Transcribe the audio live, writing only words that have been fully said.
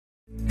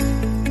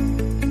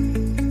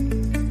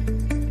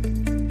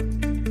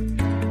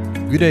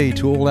Good day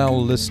to all our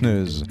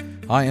listeners.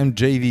 I am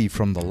JV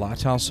from the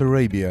Lighthouse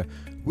Arabia,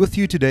 with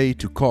you today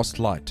to cast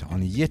light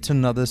on yet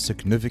another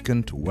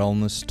significant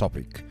wellness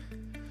topic.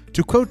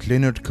 To quote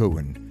Leonard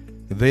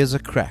Cohen, there's a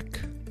crack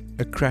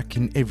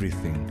in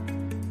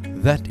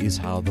everything. That is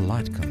how the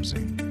light comes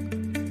in.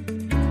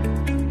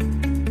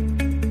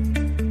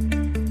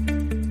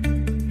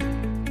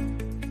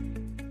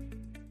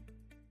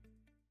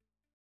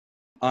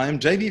 I'm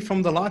JV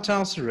from the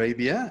Lighthouse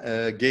Arabia,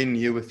 again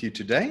here with you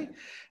today.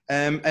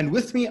 And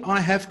with me,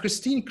 I have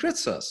Christine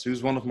Kritsas,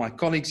 who's one of my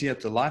colleagues here at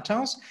the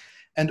Lighthouse,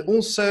 and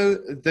also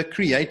the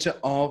creator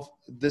of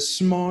the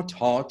Smart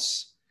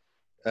Hearts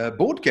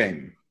board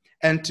game.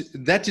 And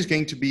that is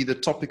going to be the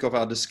topic of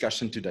our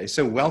discussion today.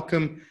 So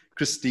welcome,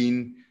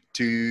 Christine,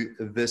 to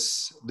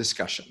this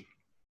discussion.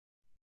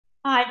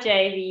 Hi,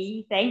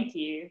 JV. Thank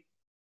you.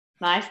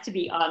 Nice to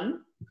be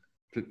on.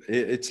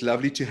 It's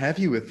lovely to have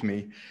you with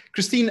me.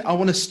 Christine, I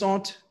want to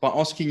start by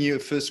asking you a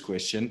first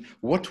question.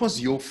 What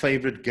was your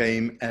favorite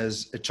game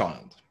as a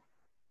child?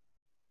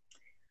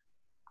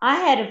 I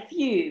had a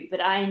few, but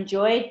I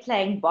enjoyed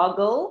playing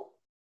Boggle,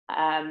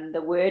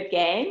 the word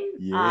game.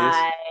 Yes.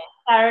 I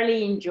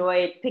thoroughly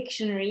enjoyed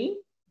Pictionary,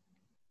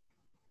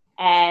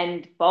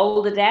 and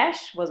Boulder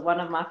Dash was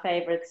one of my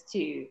favorites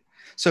too.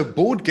 So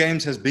board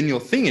games has been your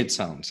thing, it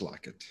sounds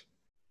like it.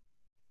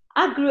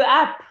 I grew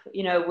up,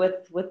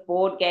 with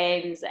board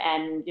games,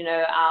 and,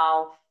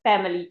 our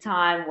family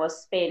time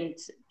was spent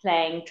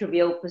playing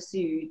Trivial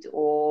Pursuit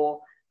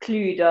or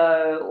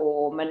Cluedo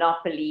or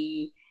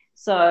Monopoly.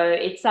 So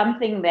it's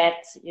something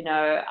that,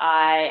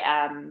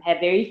 I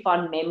have very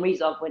fond memories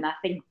of when I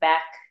think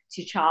back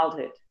to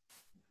childhood.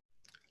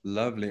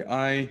 Lovely.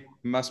 I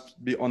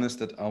must be honest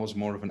that I was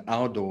more of an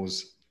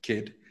outdoors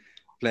kid,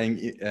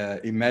 playing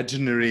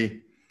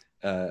imaginary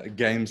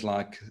games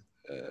like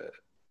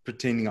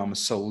pretending I'm a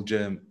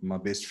soldier. My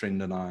best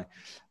friend and I,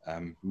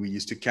 we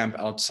used to camp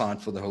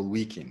outside for the whole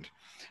weekend.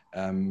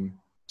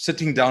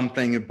 Sitting down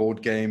playing a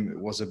board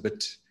game was a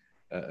bit,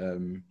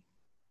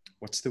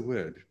 what's the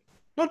word?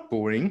 Not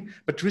boring,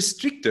 but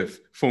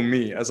restrictive for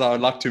me, as I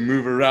like to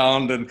move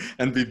around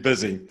and be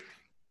busy.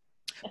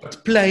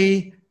 But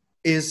play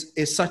is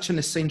such an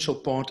essential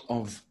part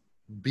of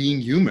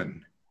being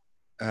human,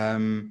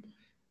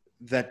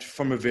 that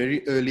from a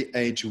very early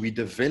age we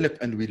develop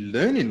and we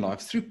learn in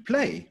life through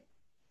play.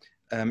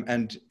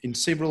 And in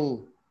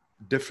several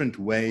different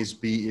ways,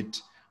 be it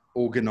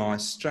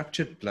organized,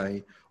 structured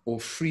play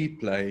or free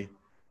play,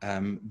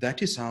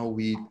 that is how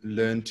we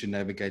learn to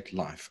navigate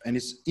life. And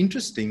it's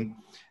interesting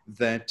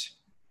that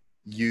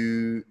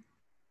you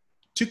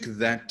took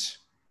that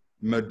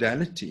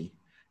modality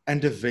and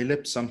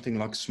developed something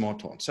like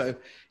Smart Hearts. So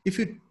if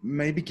you'd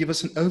maybe give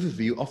us an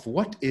overview of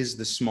what is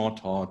the Smart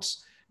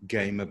Hearts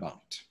game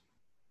about?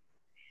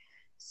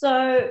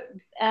 So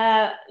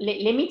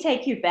let me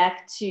take you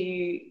back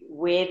to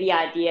where the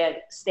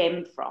idea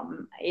stemmed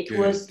from. It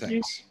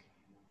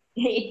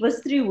was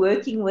through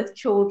working with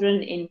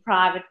children in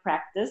private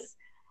practice,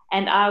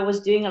 and I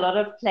was doing a lot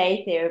of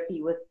play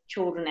therapy with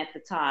children at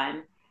the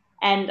time.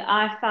 And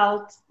I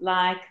felt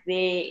like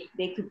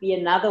there could be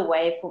another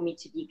way for me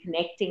to be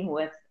connecting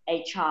with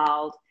a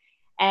child.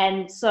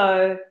 And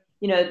so,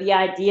 the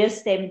idea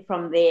stemmed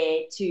from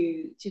there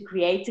to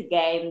create a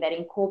game that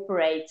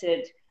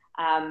incorporated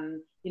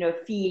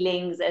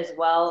feelings, as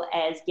well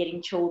as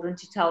getting children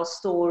to tell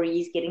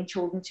stories, getting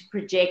children to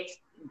project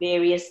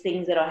various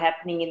things that are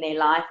happening in their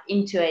life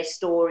into a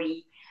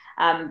story,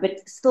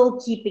 but still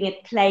keeping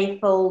it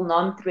playful,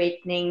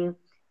 non-threatening,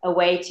 a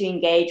way to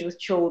engage with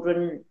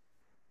children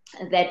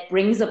that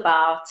brings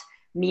about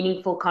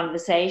meaningful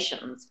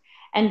conversations.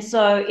 And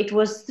so it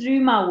was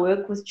through my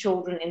work with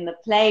children in the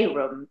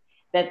playroom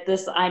that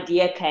this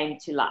idea came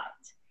to light.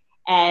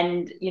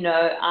 And,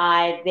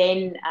 I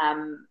then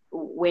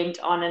went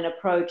on and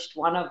approached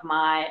one of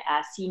my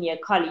senior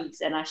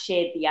colleagues, and I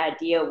shared the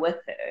idea with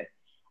her.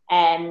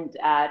 And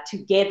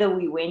together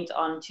we went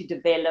on to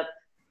develop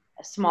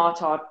a Smart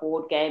Heart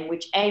board game,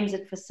 which aims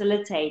at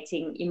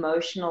facilitating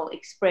emotional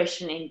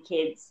expression in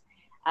kids.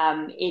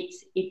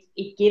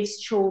 It gives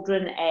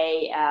children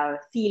a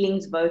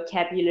feelings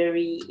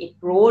vocabulary. It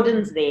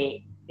broadens their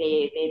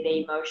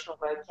emotional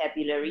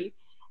vocabulary.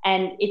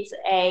 And it's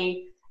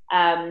a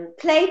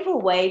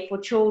playful way for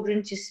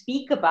children to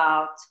speak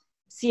about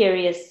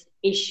serious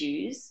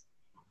issues.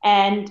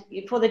 And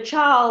for the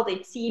child,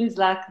 it seems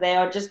like they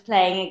are just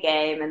playing a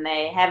game and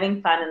they're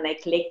having fun and they're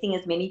collecting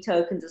as many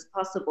tokens as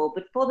possible.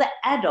 But for the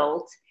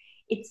adult,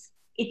 it's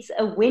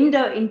a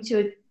window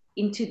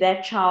into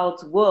that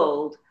child's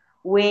world,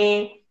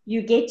 where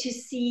you get to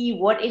see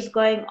what is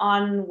going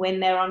on when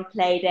they're on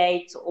play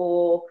dates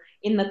or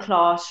in the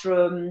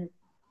classroom,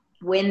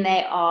 when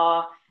they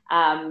are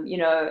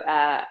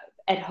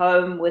at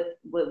home with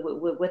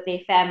their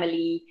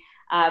family.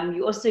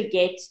 You also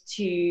get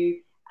to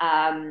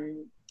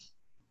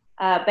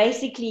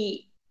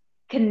basically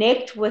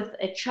connect with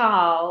a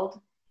child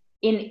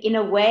in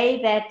a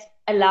way that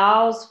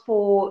allows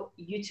for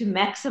you to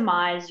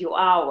maximize your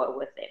hour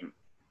with them.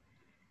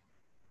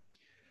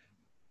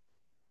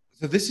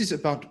 So this is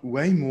about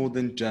way more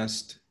than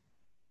just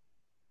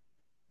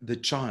the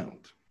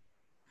child.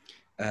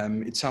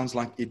 It sounds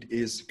like it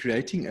is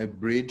creating a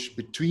bridge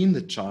between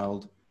the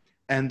child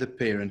and the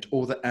parent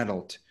or the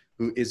adult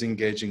who is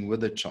engaging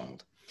with the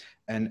child.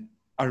 And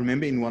I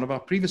remember in one of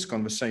our previous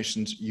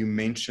conversations, you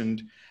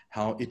mentioned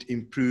how it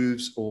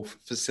improves or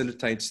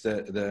facilitates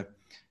the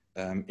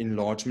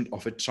enlargement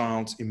of a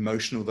child's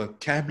emotional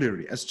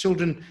vocabulary, as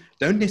children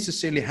don't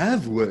necessarily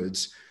have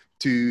words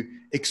to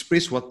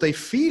express what they're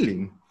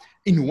feeling.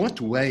 In what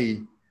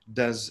way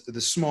does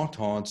the Smart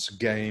Hearts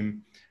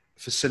game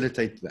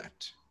facilitate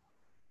that?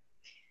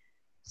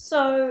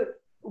 So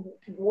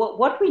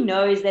what we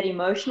know is that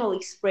emotional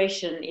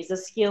expression is a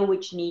skill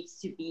which needs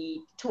to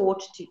be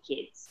taught to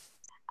kids.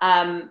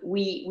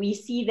 We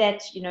see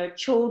that,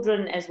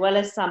 children as well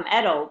as some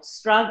adults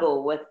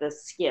struggle with the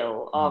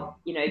skill of,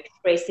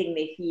 expressing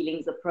their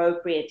feelings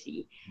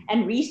appropriately.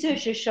 And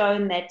research has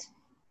shown that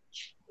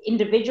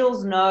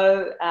individuals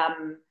know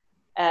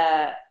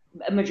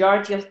a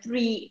majority of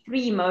three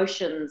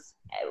emotions: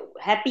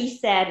 happy,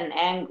 sad, and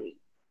angry.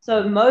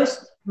 So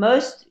most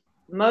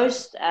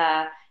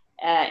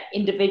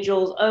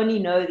individuals only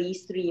know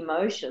these three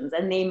emotions,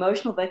 and their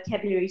emotional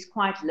vocabulary is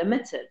quite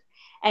limited.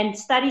 And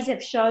studies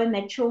have shown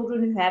that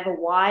children who have a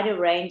wider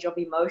range of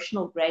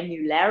emotional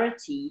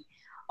granularity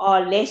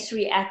are less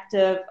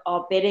reactive,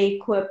 are better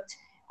equipped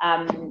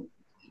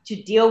to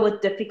deal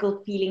with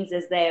difficult feelings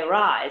as they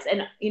arise.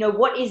 And,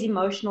 what is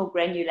emotional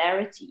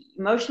granularity?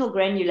 Emotional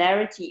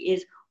granularity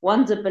is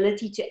one's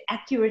ability to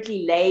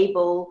accurately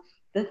label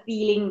the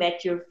feeling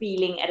that you're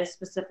feeling at a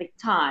specific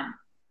time.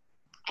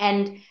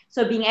 And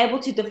so being able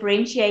to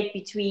differentiate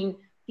between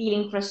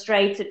feeling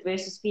frustrated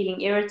versus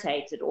feeling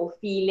irritated, or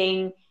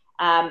feeling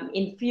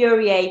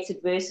infuriated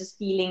versus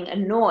feeling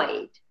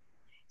annoyed.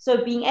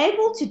 So being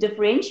able to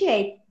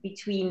differentiate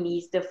between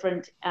these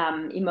different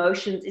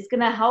emotions is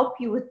going to help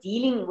you with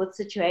dealing with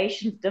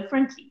situations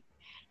differently.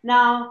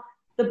 Now,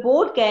 the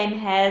board game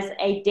has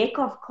a deck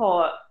of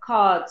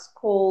cards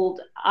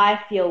called I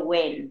Feel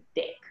When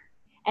deck.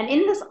 And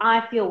in this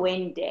I Feel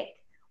When deck,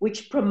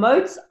 which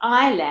promotes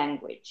I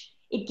language,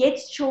 it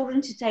gets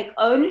children to take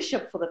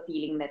ownership for the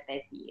feeling that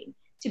they're feeling,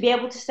 to be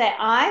able to say,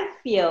 I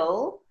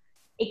feel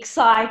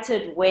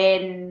excited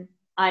when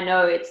I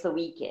know it's the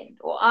weekend,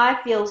 or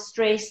I feel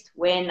stressed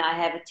when I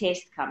have a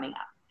test coming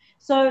up.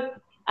 So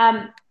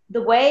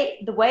the way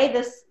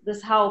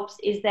this helps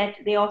is that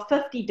there are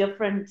 50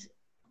 different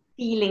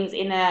feelings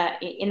in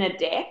a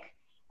deck,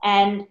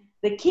 and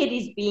the kid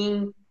is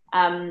being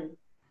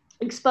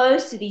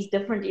exposed to these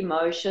different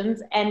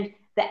emotions, and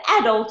the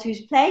adult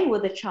who's playing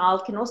with the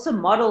child can also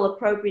model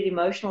appropriate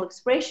emotional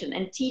expression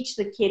and teach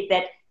the kid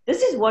that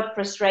this is what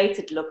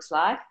frustrated looks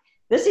like,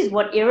 this is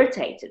what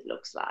irritated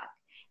looks like.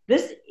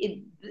 This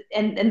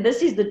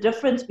is the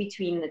difference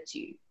between the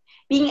two.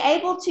 Being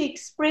able to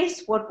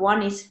express what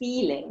one is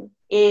feeling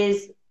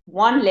is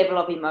one level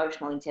of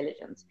emotional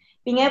intelligence.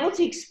 Being able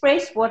to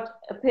express what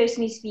a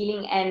person is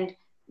feeling and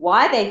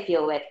why they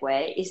feel that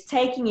way is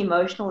taking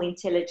emotional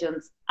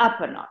intelligence up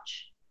a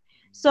notch.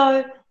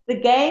 So the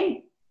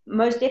game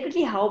most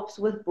definitely helps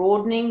with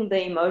broadening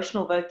the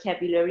emotional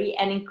vocabulary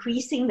and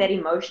increasing that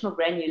emotional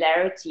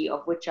granularity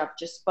of which I've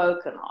just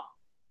spoken of.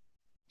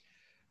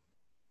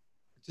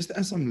 Just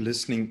as I'm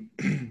listening,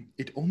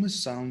 it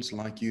almost sounds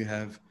like you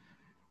have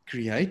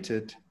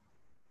created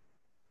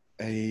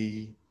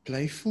a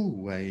playful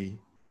way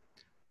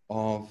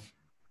of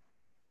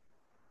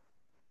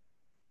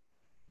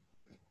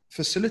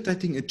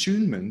facilitating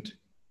attunement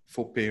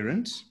for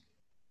parents,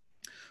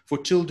 for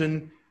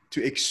children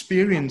to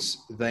experience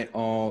they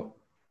are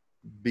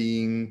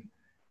being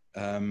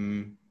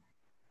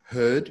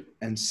heard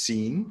and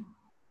seen,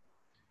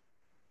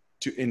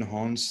 to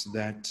enhance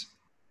that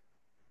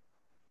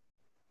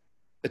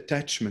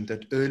attachment,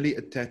 that early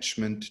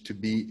attachment, to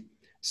be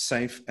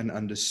safe and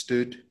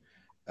understood,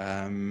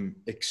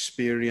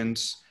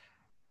 experience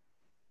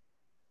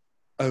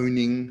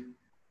owning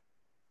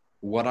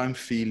what I'm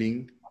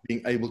feeling,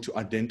 being able to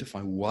identify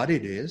what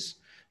it is,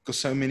 because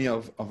so many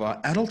of our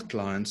adult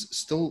clients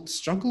still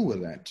struggle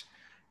with that.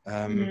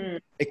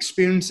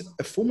 Experience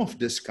a form of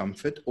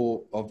discomfort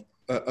or of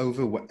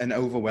an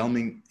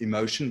overwhelming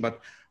emotion,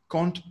 but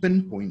can't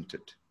pinpoint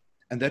it.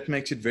 And that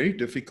makes it very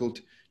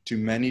difficult to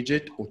manage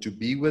it, or to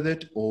be with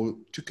it, or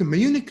to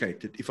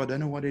communicate it if I don't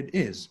know what it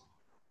is.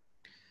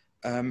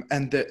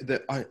 And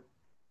the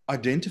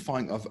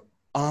identifying of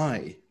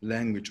I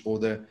language, or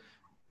the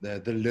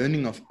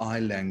learning of I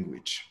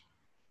language.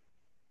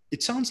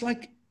 It sounds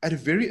like at a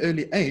very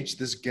early age,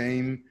 this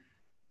game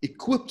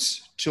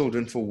equips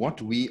children for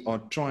what we are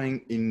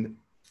trying in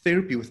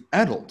therapy with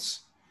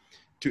adults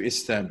to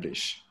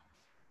establish,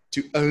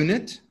 to own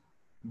it,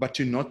 but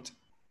to not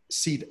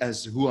see it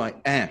as who I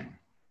am.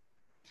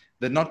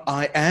 That not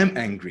I am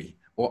angry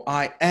or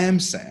I am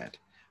sad,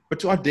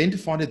 but to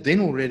identify it then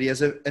already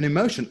as an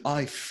emotion.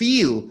 I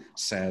feel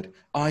sad,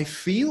 I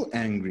feel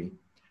angry,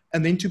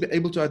 and then to be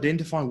able to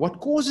identify what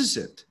causes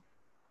it.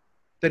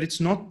 That it's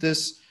not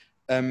this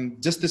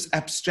just this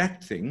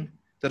abstract thing,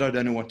 that I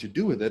don't know what to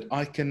do with it,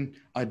 I can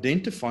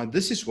identify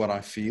this is what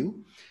I feel,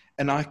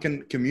 and I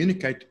can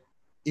communicate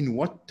in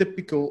what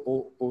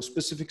typical or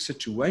specific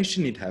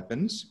situation it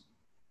happens.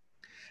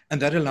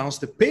 And that allows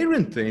the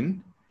parent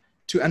then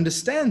to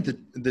understand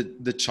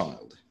the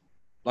child.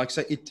 Like I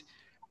say,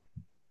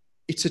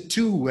 it's a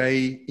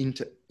two-way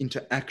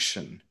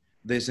interaction.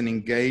 There's an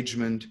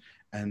engagement,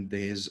 and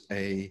there's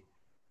a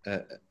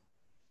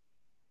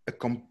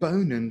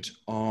component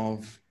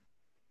of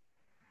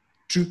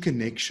true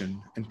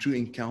connection and true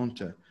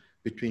encounter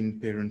between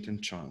parent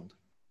and child.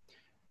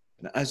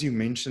 And as you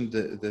mentioned,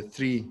 the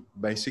three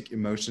basic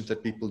emotions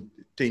that people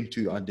tend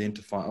to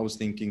identify, I was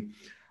thinking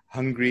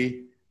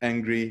hungry,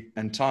 angry,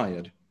 and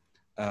tired.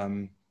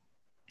 And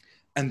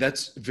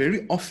that's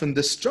very often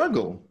the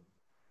struggle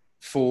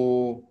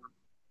for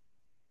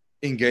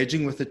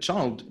engaging with a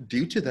child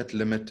due to that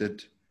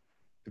limited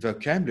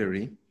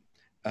vocabulary.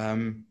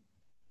 The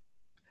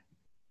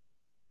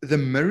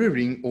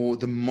mirroring or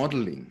the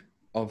modeling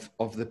of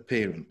the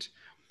parent.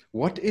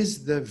 What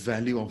is the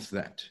value of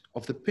that,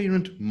 of the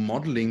parent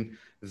modeling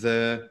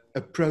the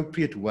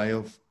appropriate way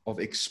of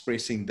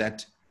expressing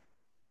that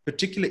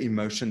particular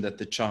emotion that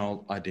the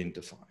child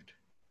identified?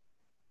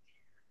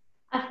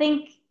 I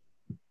think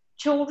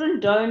children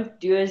don't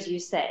do as you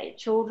say,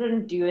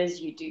 children do as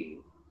you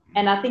do.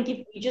 And I think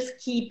if we just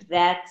keep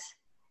that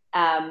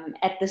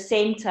at the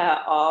center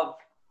of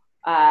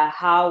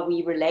how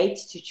we relate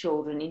to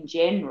children in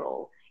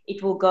general,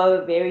 it will go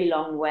a very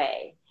long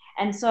way.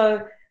 And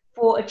so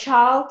for a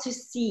child to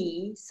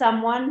see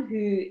someone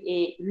who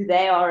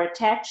they are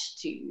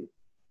attached to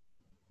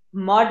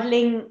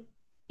modeling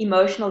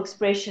emotional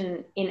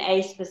expression in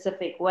a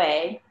specific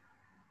way,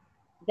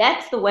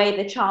 that's the way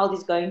the child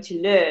is going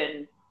to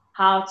learn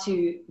how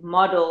to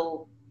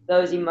model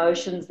those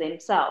emotions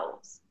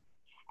themselves.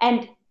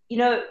 And, you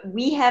know,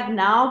 we have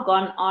now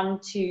gone on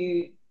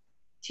to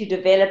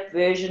develop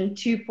version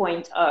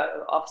 2.0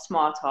 of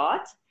Smart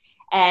Heart.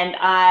 And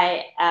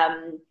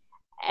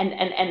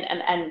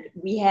and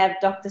we have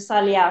Dr.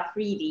 Salia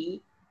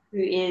Afridi, who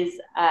is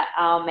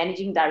our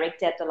managing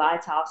director at the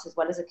Lighthouse, as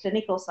well as a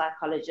clinical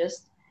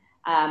psychologist,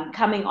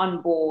 coming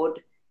on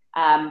board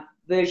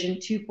version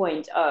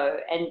 2.0.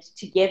 And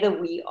together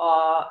we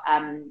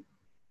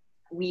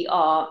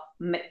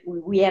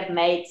have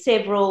made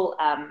several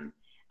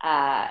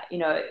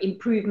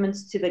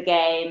improvements to the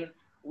game.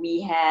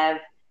 We have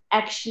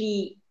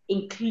actually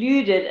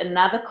included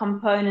another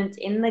component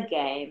in the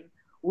game,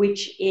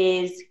 which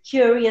is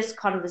Curious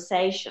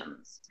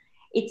Conversations.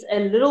 It's a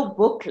little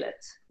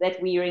booklet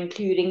that we are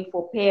including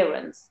for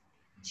parents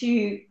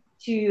to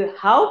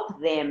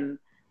help them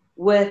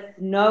with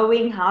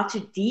knowing how to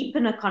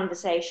deepen a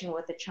conversation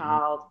with a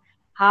child,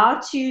 how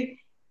to,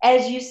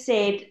 as you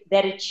said,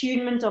 that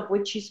attunement of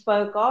which you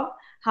spoke of,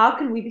 how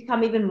can we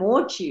become even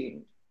more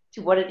tuned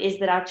to what it is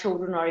that our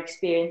children are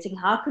experiencing?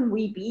 How can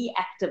we be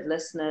active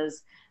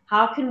listeners?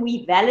 How can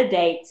we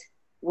validate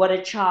what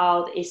a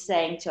child is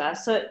saying to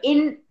us? So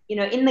in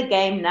the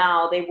game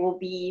now, there will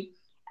be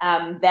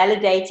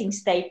validating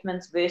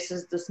statements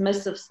versus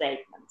dismissive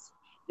statements.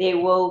 There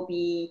will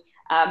be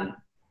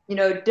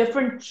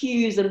different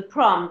cues and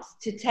prompts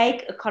to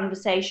take a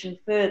conversation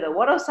further.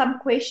 What are some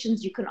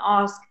questions you can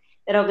ask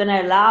that are going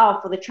to allow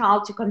for the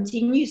child to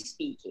continue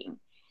speaking?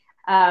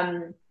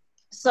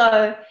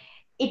 So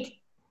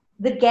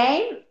the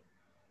game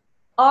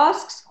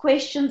asks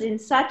questions in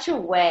such a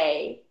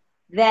way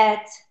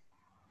that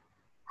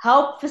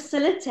help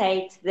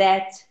facilitate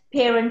that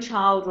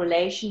parent-child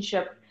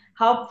relationship,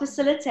 help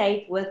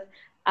facilitate with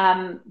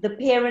the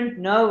parent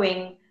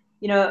knowing,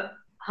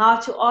 how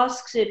to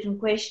ask certain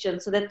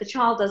questions so that the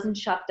child doesn't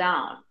shut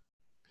down.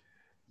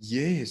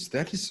 Yes,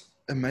 that is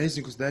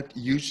amazing, because that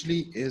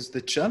usually is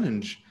the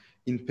challenge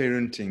in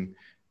parenting,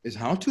 is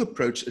how to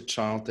approach a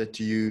child that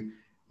you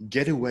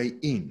get away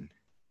in.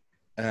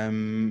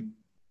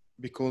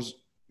 Because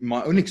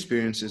my own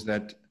experience is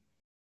that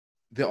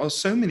there are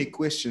so many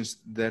questions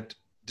that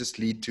just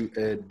lead to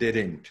a dead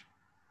end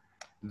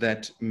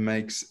that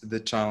makes the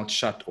child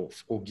shut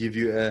off or give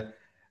you a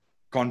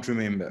can't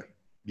remember,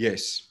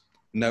 yes,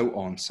 no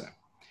answer.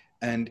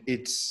 And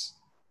it's,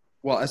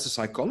 well, as a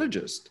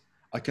psychologist,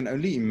 I can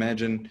only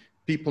imagine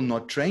people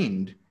not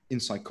trained in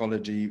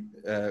psychology,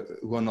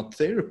 who are not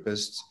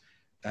therapists,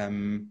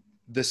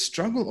 the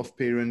struggle of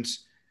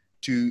parents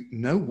to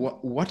know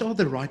what are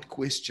the right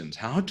questions,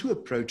 how to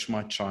approach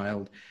my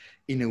child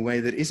in a way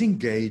that is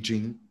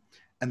engaging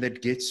and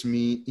that gets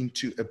me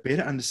into a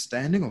better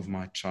understanding of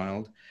my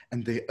child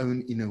and their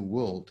own inner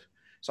world.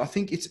 So I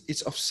think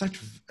it's of such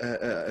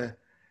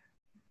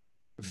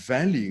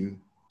value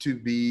to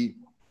be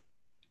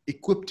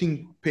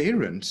equipping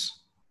parents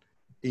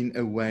in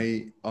a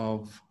way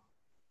of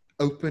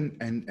open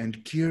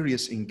and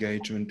curious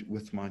engagement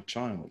with my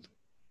child.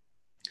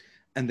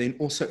 And then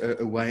also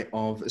a way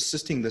of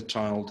assisting the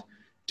child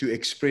to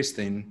express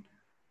then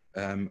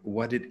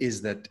what it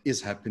is that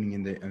is happening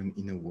in their own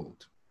inner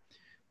world.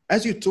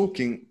 As you're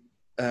talking,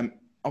 I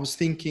was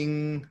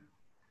thinking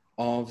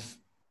of,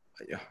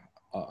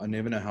 I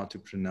never know how to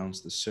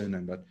pronounce the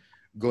surname, but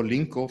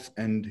Golinkov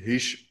and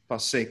Hish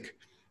Pasek,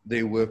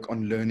 their work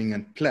on learning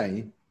and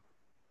play.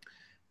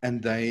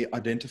 And they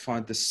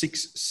identified the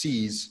 6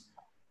 C's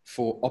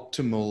for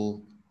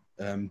optimal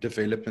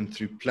development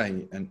through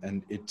play.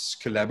 And it's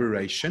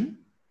collaboration,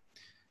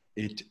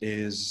 it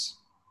is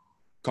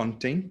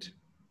content,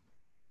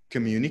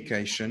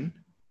 communication,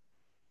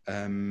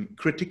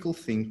 critical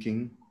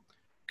thinking,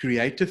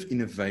 creative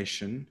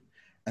innovation,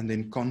 and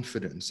then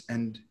confidence.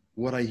 And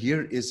what I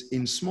hear is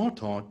in Smart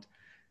Heart,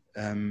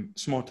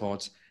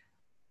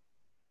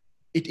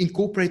 it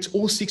incorporates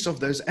all 6 of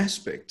those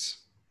aspects.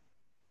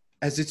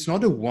 As it's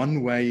not a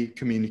one-way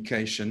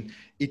communication,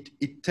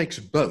 it takes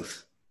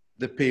both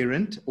the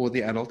parent or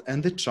the adult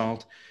and the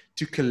child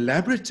to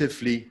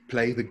collaboratively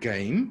play the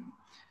game,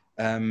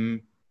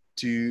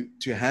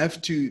 to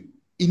have to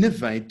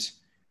innovate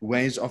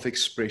ways of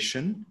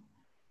expression,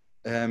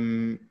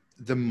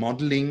 the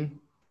modeling,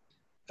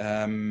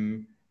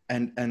 and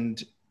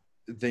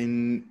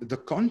then the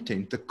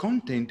content. The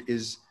content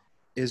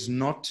is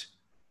not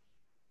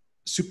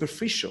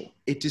superficial.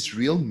 It is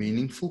real,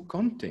 meaningful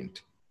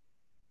content.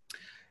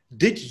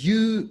 Did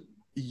you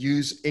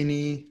use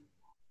any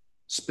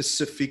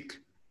specific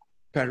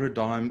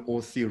paradigm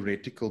or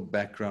theoretical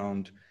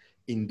background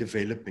in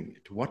developing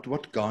it?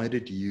 What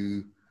guided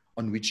you,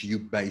 on which you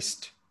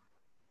based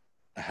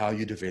how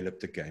you develop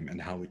the game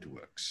and how it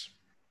works?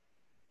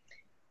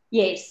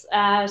 Yes,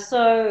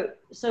 so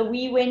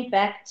we went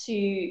back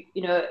to,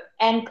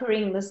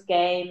 anchoring this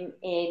game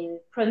in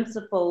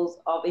principles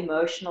of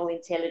emotional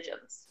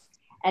intelligence.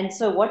 And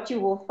so what you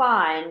will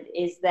find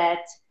is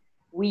that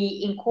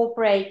we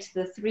incorporate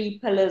the 3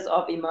 pillars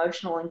of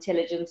emotional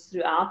intelligence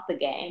throughout the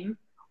game,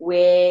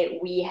 where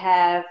we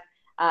have,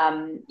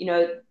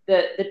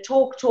 the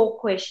talk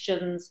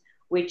questions,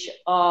 which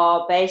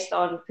are based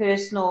on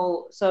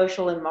personal,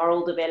 social, and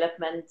moral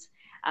development.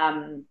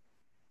 And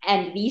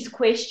these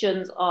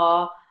questions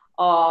are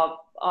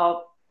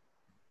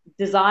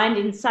designed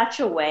in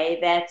such a way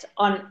that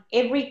on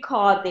every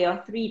card there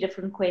are 3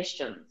 different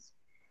questions.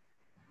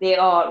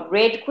 There are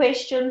red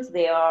questions,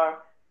 there are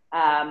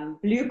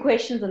blue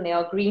questions, and there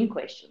are green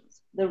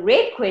questions. The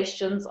red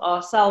questions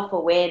are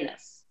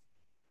self-awareness.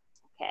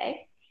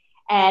 Okay.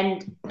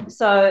 And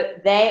so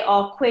they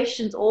are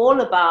questions all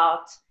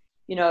about,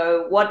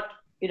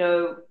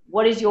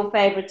 what is your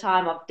favorite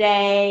time of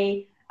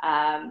day?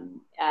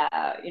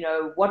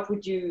 What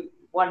would you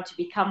want to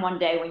become one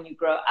day when you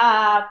grow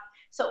up?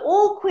 So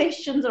all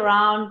questions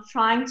around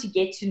trying to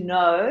get to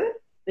know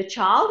the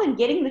child and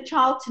getting the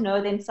child to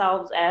know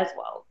themselves as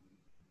well.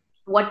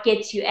 What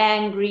gets you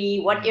angry?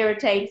 What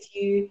irritates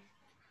you?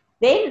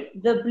 Then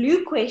the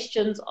blue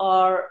questions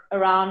are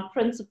around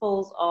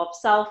principles of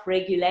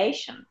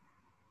self-regulation.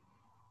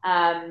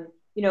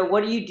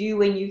 What do you do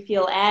when you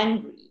feel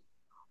angry?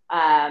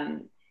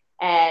 And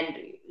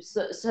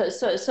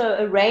so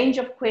a range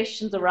of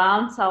questions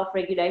around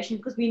self-regulation,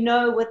 because we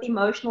know with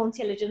emotional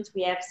intelligence,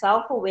 we have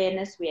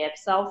self-awareness, we have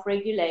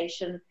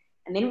self-regulation,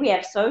 and then we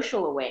have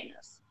social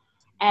awareness.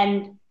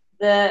 And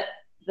the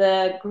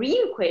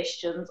green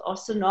questions are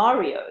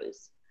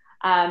scenarios,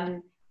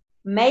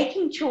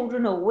 making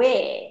children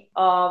aware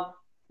of,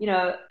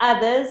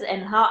 others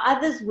and how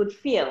others would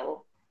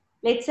feel.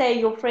 Let's say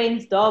your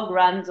friend's dog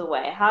runs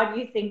away. How do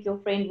you think your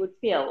friend would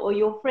feel? Or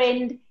your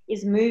friend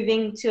is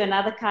moving to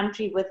another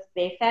country with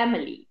their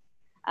family,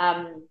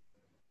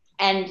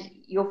 and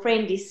your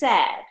friend is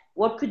sad.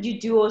 What could you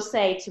do or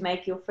say to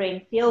make your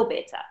friend feel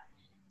better?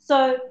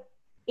 So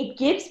it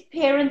gives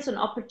parents an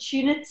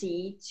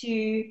opportunity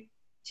to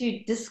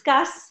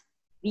discuss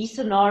these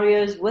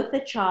scenarios with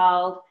the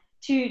child,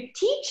 to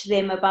teach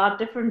them about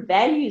different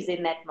values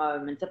in that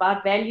moment,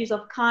 about values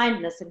of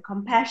kindness and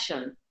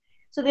compassion.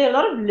 So there are a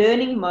lot of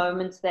learning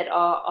moments that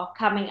are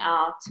coming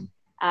out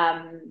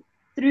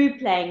through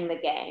playing the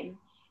game.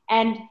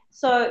 And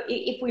so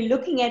if we're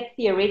looking at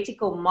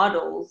theoretical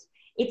models,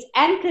 it's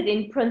anchored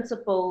in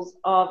principles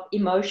of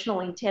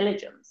emotional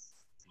intelligence.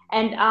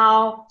 And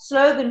our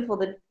slogan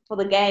for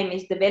the game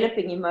is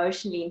developing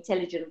emotionally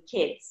intelligent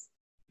kids.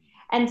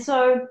 And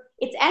so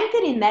it's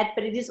anchored in that,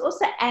 but it is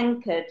also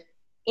anchored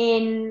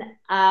in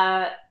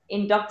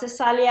Dr.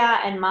 Salia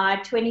and my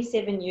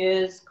 27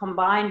 years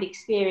combined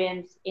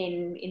experience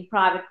in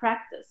private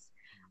practice,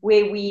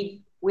 where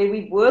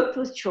we've worked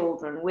with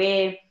children,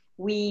 where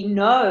we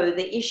know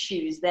the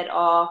issues that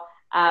are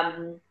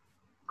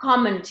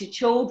common to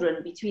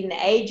children between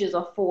the ages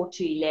of 4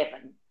 to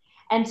 11.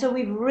 And so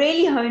we've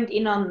really honed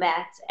in on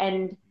that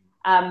and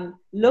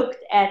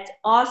looked at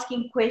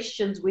asking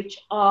questions which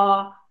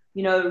are,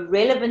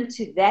 relevant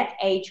to that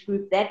age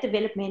group, that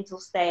developmental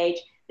stage,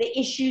 the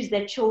issues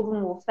that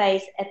children will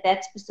face at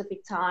that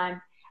specific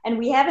time. And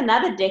we have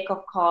another deck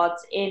of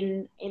cards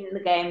in the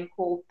game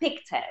called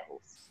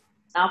Pigtails.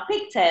 Now,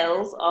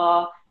 Pigtails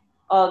are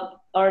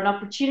an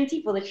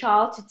opportunity for the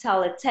child to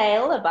tell a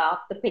tale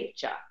about the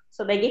picture.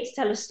 So they get to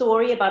tell a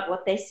story about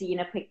what they see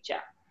in a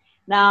picture.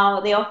 Now,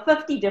 there are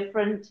 50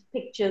 different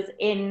pictures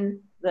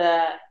in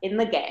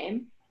the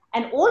game,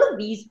 and all of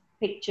these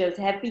pictures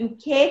have been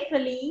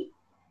carefully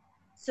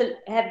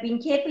have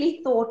been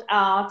carefully thought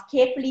out,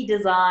 carefully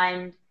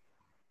designed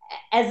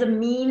as a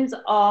means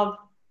of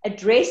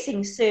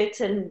addressing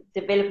certain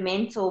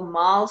developmental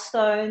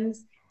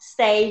milestones,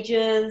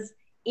 stages,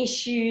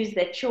 issues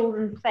that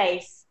children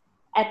face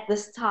at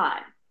this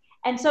time.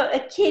 And so a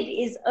kid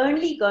is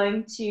only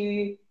going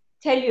to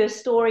tell you a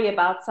story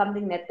about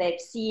something that they've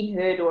seen,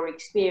 heard, or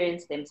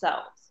experienced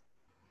themselves.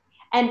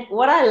 And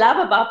what I love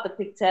about the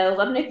pigtails,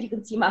 I don't know if you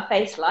can see my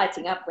face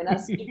lighting up when I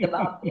speak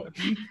about them.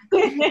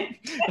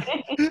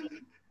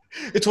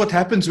 It's what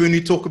happens when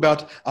we talk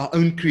about our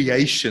own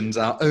creations,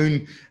 our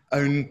own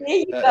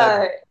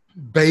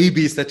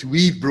babies that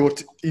we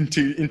brought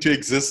into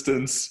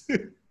existence.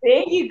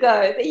 There you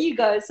go. There you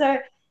go. So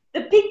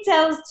the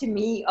pigtails to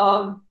me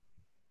are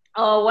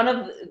one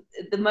of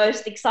the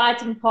most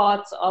exciting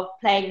parts of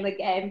playing the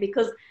game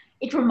because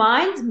it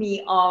reminds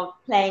me of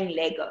playing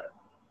Lego.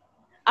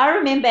 I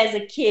remember as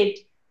a kid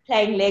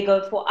playing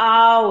Lego for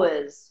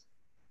hours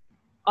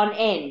on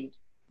end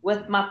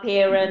with my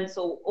parents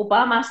or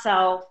by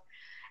myself.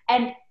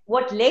 And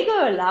what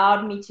Lego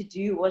allowed me to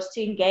do was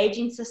to engage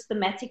in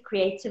systematic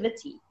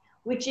creativity,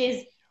 which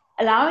is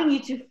allowing you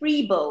to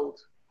free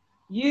build.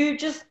 You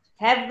just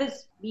have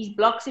these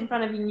blocks in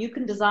front of you and you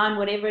can design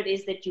whatever it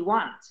is that you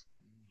want.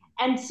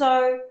 And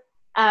so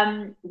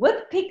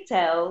with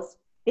pigtails,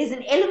 there's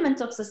an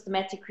element of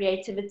systematic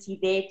creativity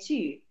there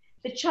too.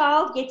 The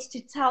child gets to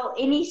tell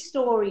any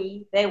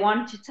story they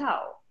want to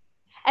tell.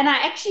 And I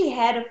actually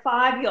had a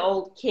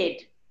 5-year-old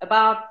kid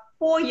about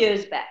 4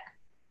 years back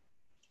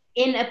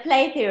in a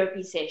play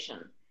therapy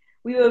session.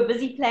 We were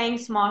busy playing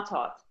Smart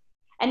Heart.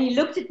 And he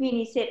looked at me and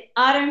he said,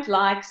 I don't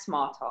like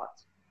Smart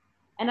Heart.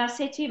 And I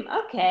said to him,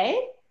 okay.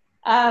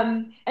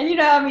 And,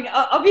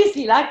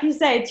 obviously, like you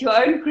say, it's your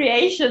own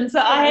creation.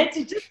 So I had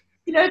to just,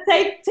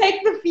 take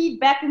the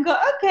feedback and go,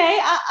 okay,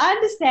 I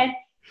understand.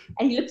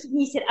 And he looked at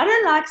me and he said, I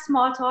don't like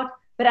Smart Heart,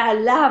 but I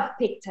love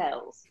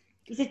pigtails.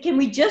 He said, can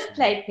we just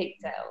play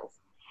pigtails?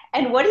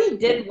 And what he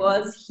did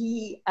was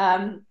he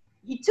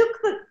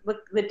took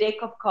the deck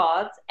of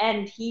cards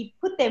and he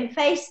put them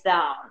face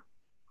down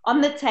on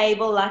the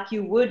table like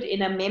you would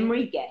in a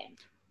memory game.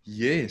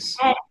 Yes.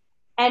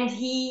 And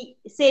he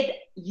said,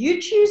 you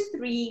choose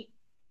 3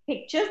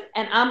 pictures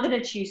and I'm going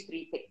to choose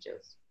 3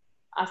 pictures.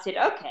 I said,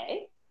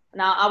 okay.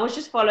 Now, I was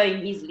just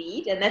following his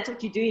lead, and that's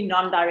what you do in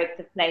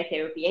non-directive play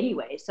therapy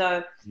anyway.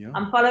 So yeah.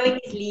 I'm following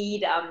his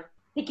lead. I'm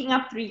picking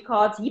up 3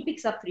 cards. He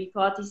picks up 3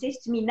 cards. He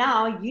says to me,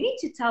 now you need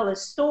to tell a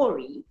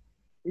story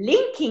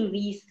linking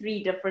these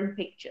 3 different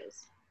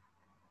pictures,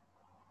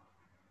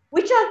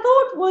 which I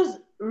thought was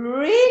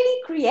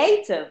really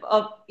creative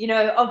of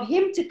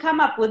him to come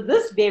up with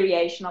this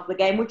variation of the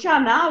game, which I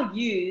now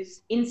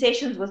use in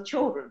sessions with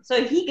children.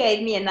 So he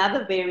gave me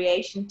another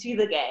variation to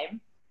the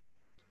game.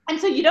 And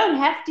so you don't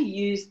have to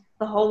use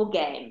the whole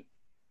game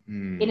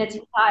in its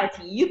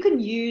entirety. You can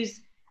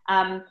use,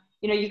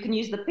 you can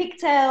use the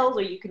pigtails,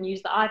 or you can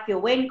use the I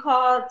Feel When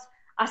cards.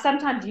 I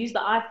sometimes use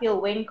the I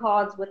Feel When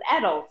cards with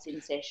adults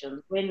in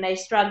sessions when they're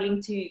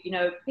struggling to,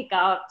 pick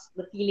out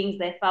the feelings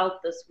they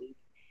felt this week.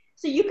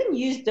 So you can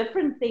use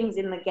different things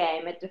in the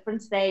game at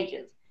different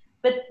stages.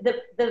 But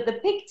the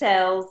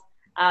pigtails,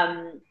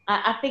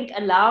 I think,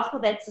 allow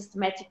for that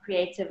systematic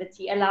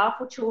creativity, allow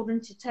for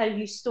children to tell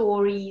you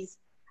stories,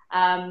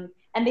 and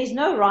there's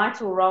no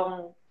right or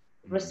wrong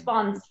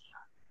response.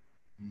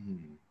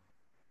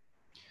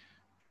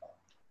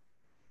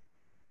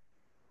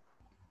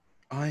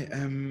 I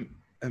am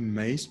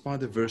amazed by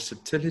the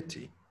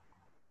versatility.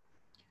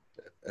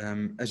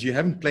 As you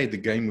haven't played the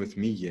game with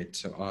me yet,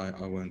 so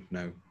I won't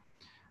know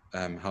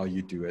how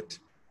you do it.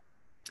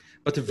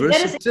 But the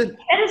versatility...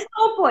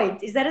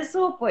 Is that a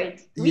sore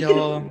point? We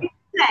can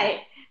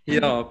play.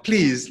 Yeah,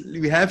 please.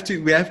 We have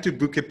to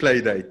book a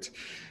play date.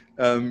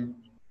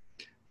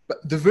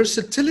 But the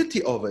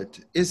versatility of it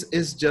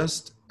is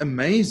just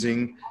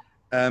amazing,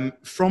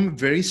 from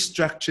very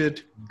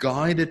structured,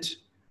 guided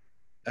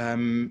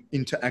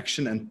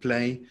interaction and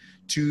play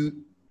to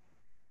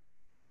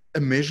a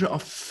measure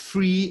of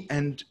free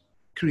and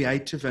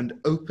creative and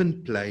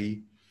open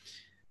play,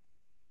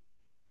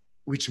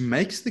 which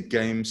makes the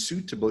game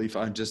suitable, if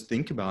I just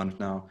think about it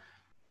now,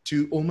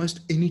 to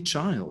almost any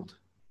child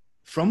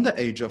from the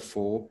age of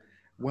 4,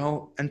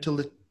 until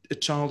a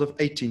child of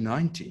 80,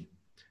 90.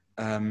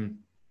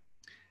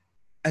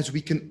 As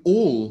we can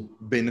all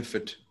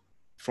benefit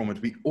from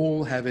it. We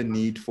all have a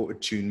need for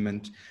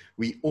attunement.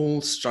 We all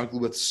struggle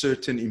with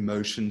certain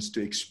emotions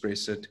to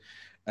express it.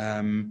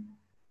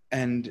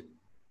 And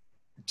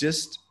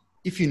just,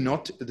 if you're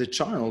not the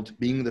child,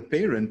 being the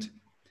parent,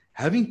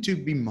 having to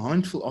be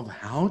mindful of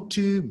how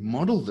to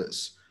model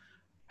this,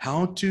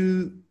 how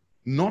to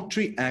not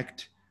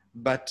react,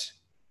 but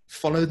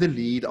follow the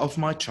lead of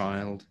my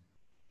child.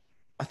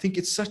 I think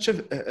it's such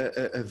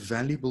a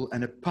valuable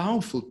and a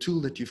powerful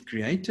tool that you've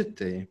created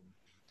there.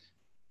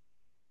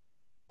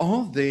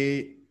 Are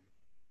there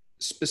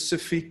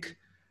specific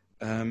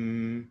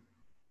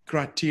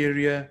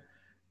criteria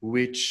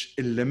which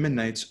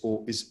eliminates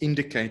or is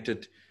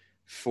indicated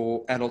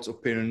for adults or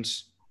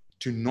parents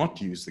to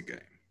not use the game?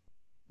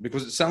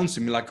 because it sounds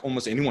to me like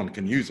almost anyone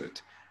can use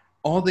it.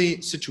 Are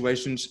there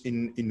situations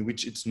in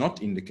which it's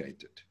not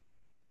indicated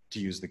to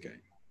use the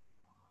game?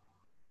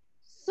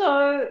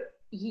 So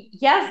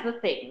here's the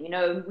thing,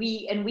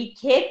 we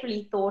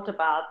carefully thought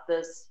about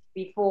this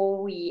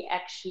before we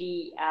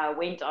actually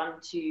went on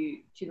to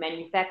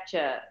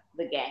manufacture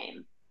the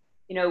game.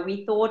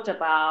 We thought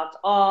about,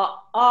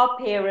 are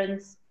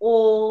parents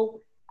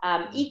all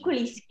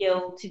equally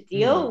skilled to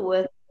deal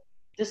with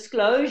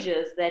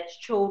disclosures that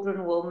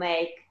children will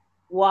make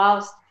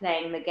whilst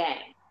playing the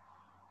game?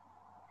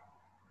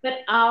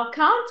 But our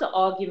counter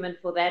argument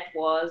for that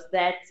was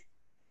that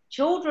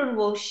children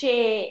will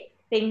share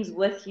things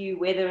with you,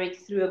 whether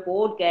it's through a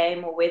board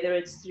game or whether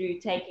it's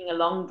through taking a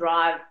long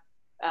drive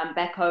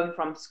back home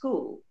from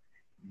school.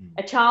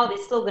 A child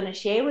is still going to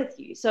share with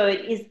you. So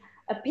it is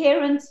a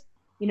parent's,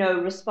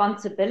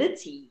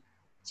 responsibility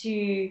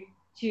to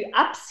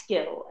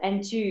upskill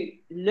and to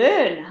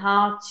learn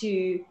how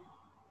to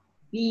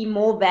be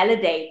more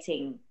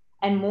validating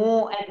and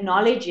more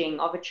acknowledging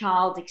of a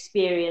child's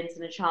experience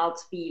and a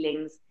child's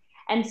feelings.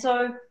 And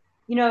so,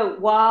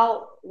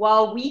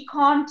 while we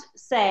can't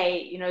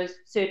say,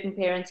 certain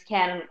parents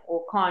can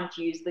or can't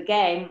use the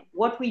game,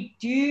 what we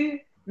do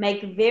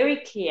make very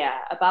clear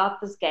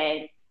about this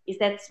game is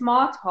that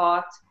Smart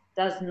Heart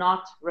does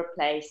not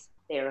replace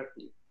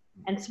therapy.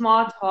 And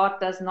Smart Heart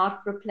does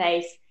not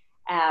replace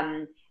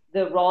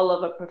the role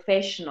of a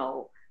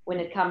professional when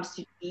it comes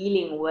to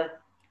dealing with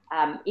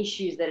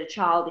issues that a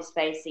child is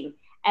facing.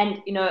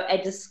 And, a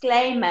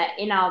disclaimer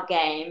in our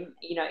game,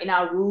 in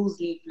our rules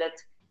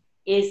leaflet,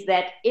 is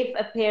that if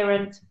a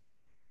parent,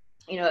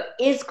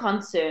 is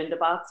concerned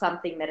about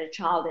something that a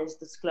child has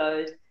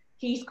disclosed,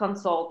 please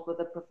consult with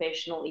a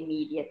professional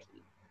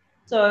immediately.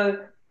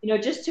 So,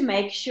 just to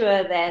make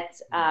sure that,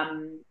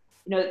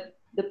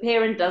 the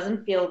parent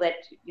doesn't feel that,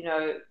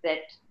 that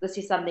this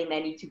is something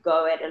they need to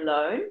go at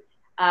alone.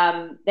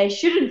 They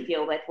shouldn't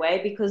feel that way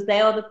because they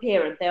are the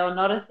parent. They are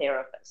not a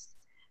therapist.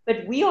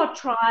 But we are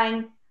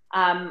trying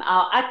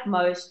our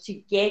utmost to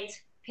get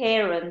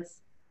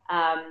parents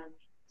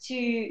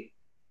to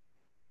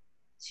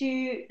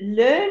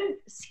learn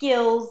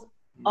skills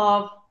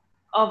of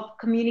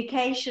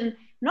communication,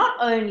 not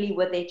only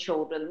with their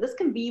children. This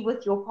can be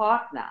with your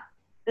partner.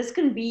 This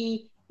can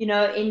be,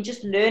 in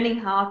just learning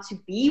how to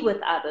be with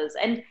others.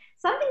 And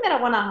something that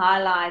I want to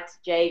highlight,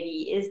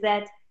 JV, is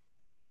that,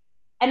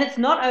 and it's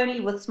not only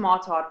with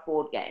Smart Heart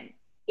board game,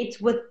 it's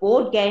with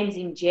board games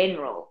in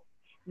general,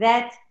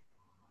 that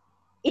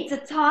it's a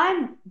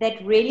time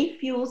that really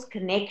fuels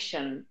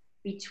connection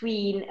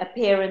between a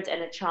parent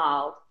and a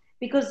child.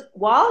 Because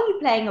while you're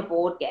playing a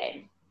board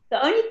game,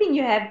 the only thing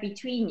you have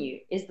between you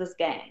is this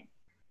game.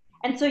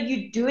 And so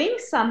you're doing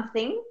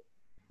something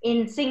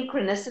in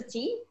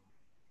synchronicity.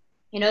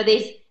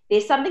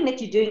 There's something that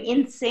you're doing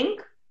in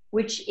sync,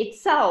 which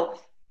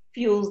itself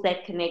fuels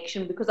that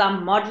connection because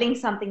I'm modeling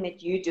something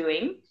that you're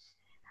doing,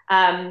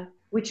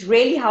 which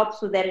really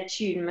helps with that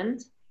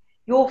attunement.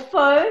 Your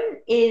phone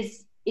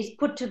is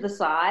put to the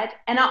side.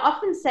 And I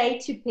often say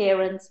to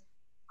parents,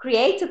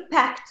 create a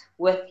pact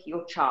with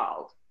your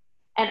child.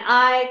 And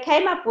I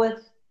came up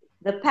with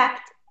the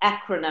PACT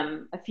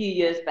acronym a few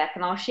years back,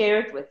 and I'll share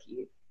it with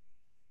you.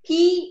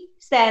 P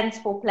stands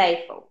for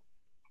playful.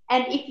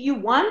 And if you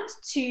want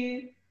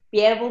to be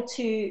able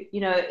to,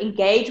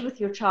 engage with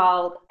your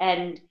child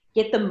and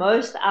get the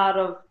most out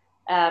of,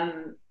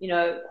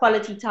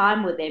 quality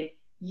time with them,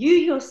 you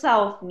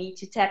yourself need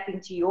to tap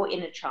into your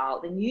inner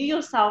child, and you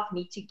yourself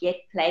need to get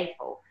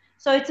playful.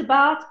 So it's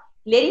about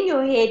letting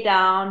your hair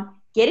down,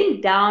 getting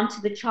down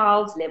to the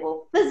child's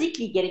level,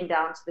 physically getting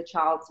down to the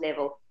child's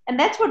level. And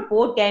that's what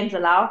board games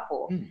allow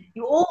for.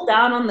 You're all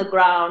down on the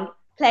ground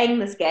playing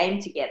this game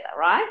together,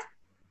 right?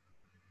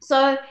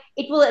 So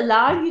it will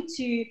allow you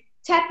to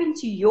tap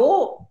into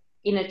your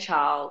inner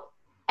child.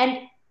 And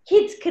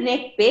kids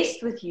connect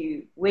best with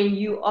you when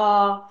you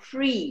are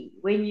free,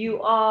 when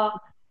you are,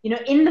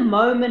 in the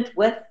moment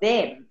with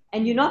them.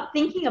 And you're not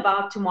thinking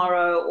about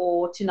tomorrow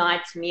or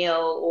tonight's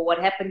meal or what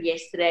happened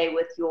yesterday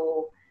with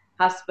your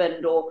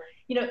husband or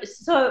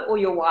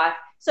your wife.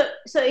 So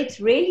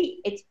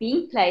it's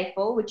being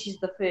playful, which is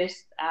the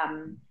first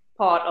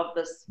part of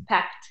this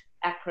PACT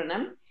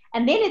acronym.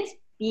 And then it's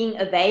being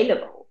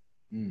available.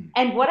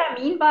 And what I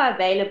mean by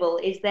available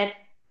is that,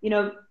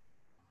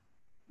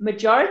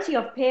 majority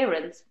of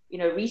parents,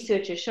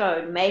 research has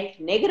shown, make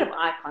negative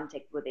eye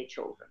contact with their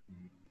children.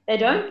 They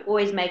don't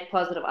always make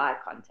positive eye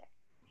contact.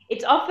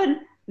 It's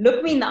often,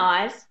 look me in the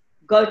eyes,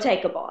 go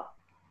take a bath.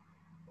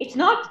 It's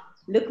not,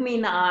 look me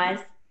in the eyes,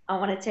 I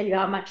want to tell you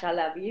how much I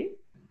love you.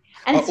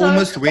 And I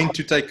almost went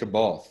to take a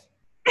bath.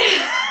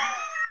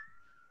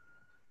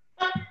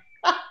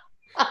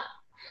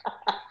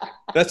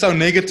 That's how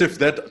negative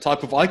that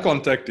type of eye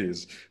contact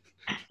is.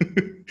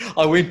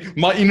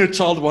 My inner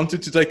child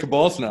wanted to take a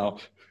bath now.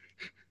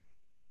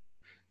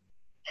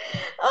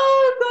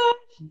 Oh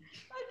gosh.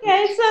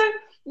 Okay,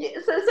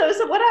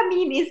 so what I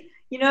mean is,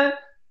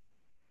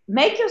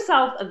 make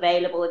yourself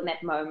available in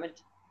that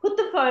moment. Put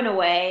the phone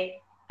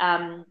away,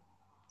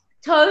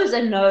 toes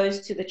and nose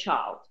to the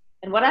child.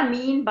 And what I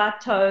mean by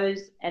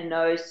toes and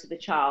nose to the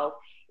child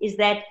is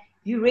that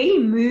you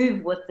really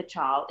move with the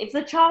child. If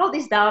the child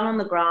is down on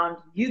the ground,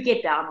 you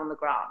get down on the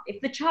ground. If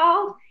the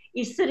child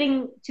is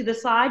sitting to the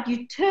side,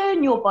 you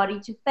turn your body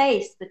to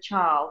face the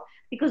child,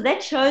 because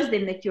that shows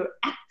them that you're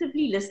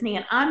actively listening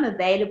and I'm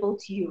available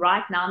to you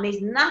right now. And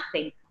there's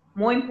nothing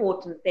more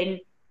important than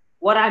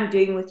what I'm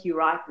doing with you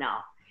right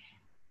now.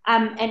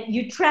 And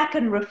you track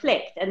and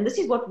reflect. And this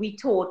is what we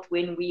taught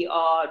when we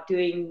are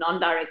doing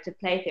non-directed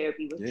play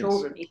therapy with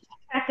children, is to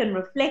track and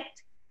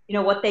reflect,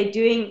 what they're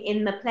doing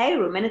in the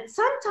playroom. And it's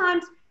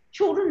sometimes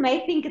children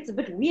may think it's a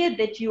bit weird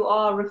that you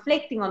are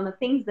reflecting on the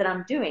things that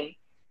I'm doing.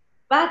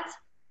 But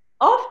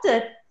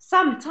after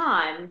some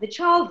time, the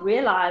child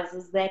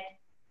realizes that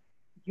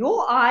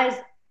your eyes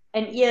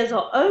and ears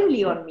are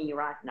only on me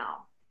right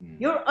now.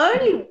 You're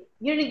only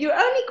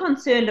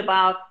concerned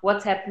about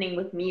what's happening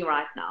with me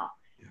right now.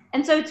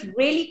 And so it's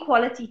really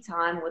quality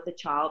time with the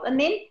child. And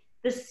then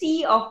the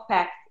C of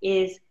PACT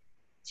is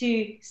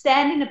to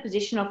stand in a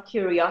position of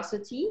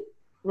curiosity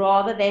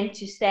rather than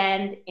to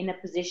stand in a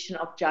position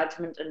of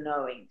judgment and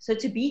knowing. So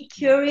to be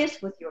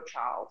curious with your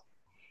child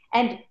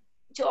and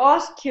to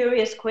ask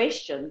curious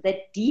questions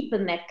that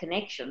deepen that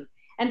connection.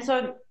 And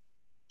so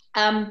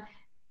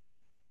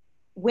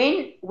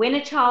when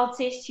a child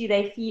says to you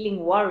they're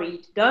feeling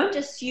worried, don't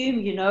assume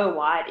you know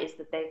why it is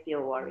that they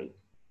feel worried.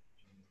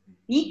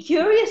 Be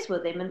curious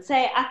with them and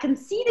say, I can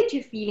see that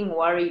you're feeling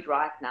worried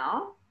right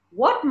now.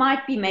 What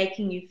might be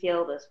making you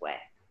feel this way?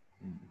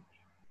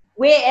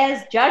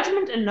 Whereas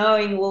judgment and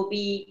knowing will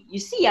be, you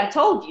see, I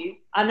told you,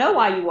 I know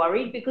why you're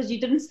worried, because you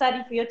didn't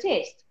study for your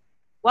test.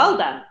 Well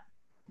done.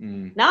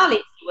 Now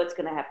let's see what's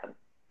going to happen.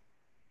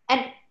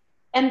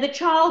 And the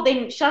child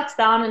then shuts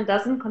down and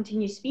doesn't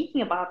continue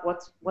speaking about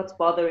what's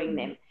bothering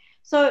them.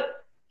 So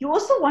you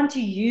also want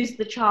to use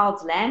the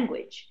child's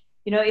language.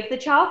 If the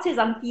child says,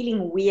 I'm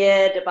feeling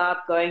weird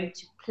about going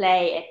to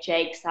play at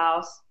Jake's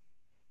house,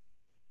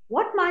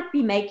 what might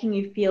be making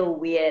you feel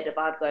weird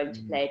about going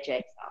to play at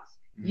Jake's house?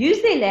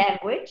 Use their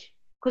language,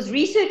 because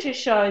research has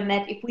shown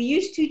that if we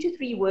use 2 to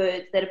 3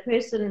 words that a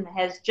person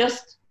has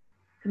just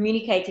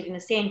communicated in a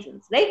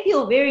sentence, they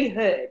feel very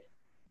heard.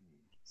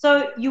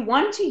 So you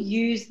want to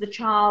use the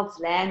child's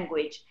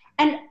language.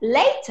 And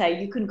later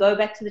you can go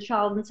back to the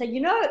child and say,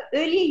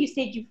 earlier you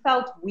said you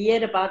felt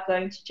weird about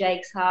going to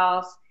Jake's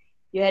house.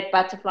 You had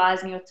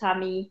butterflies in your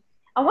tummy.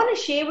 I want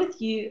to share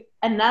with you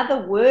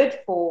another word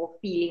for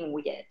feeling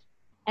weird.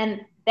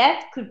 And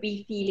that could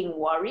be feeling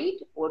worried,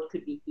 or it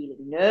could be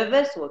feeling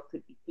nervous, or it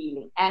could be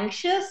feeling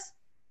anxious.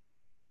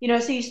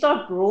 So you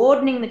start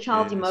broadening the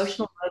child's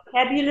emotional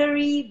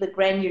vocabulary, the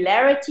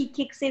granularity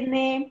kicks in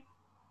there.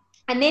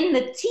 And then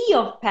the T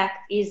of PACT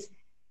is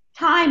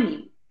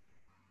timely.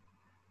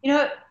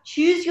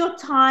 Choose your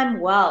time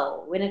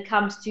well when it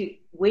comes to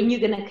when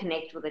you're going to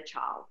connect with a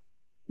child.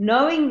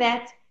 Knowing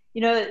that,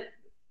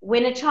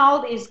 when a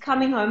child is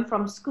coming home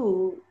from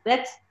school,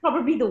 that's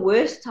probably the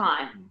worst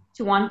time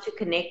to want to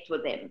connect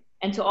with them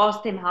and to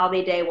ask them how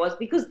their day was,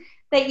 because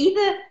they're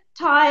either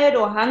tired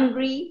or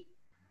hungry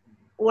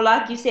or,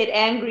 like you said,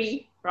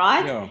 angry,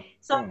 right? Yeah.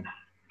 So,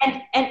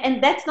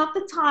 and that's not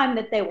the time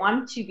that they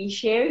want to be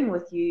sharing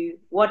with you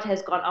what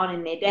has gone on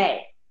in their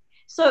day.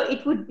 So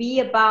it would be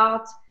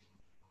about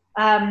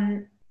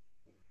finding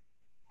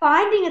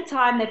a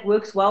time that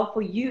works well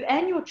for you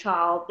and your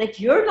child, that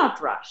you're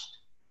not rushed.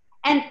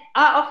 And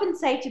I often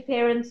say to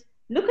parents,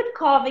 look at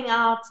carving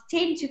out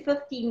 10 to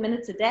 15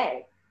 minutes a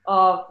day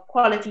of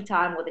quality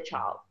time with a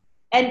child.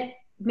 And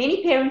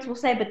many parents will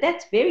say, but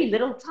that's very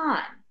little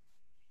time.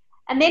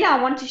 And then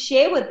I want to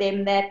share with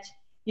them that,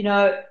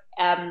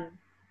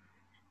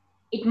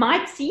 it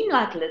might seem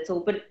like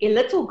little, but a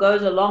little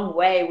goes a long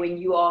way when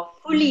you are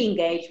fully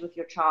engaged with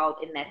your child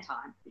in that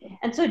time.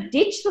 And so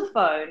ditch the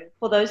phone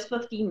for those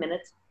 15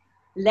 minutes,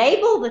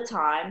 label the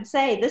time,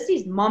 say, this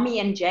is mommy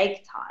and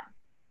Jake time,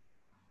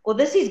 or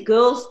this is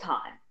girls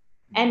time.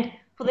 And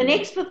for the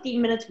next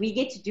 15 minutes, we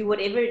get to do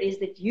whatever it is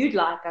that you'd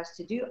like us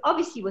to do,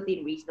 obviously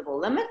within reasonable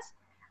limits.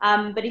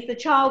 But if the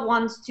child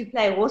wants to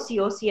play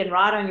horsey and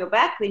ride on your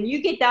back, then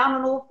you get down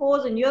on all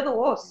fours and you're the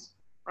horse,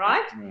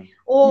 right?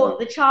 Or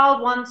the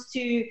child wants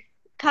to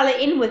color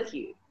in with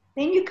you,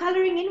 then you're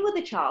coloring in with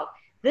the child.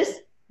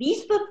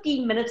 These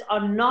 15 minutes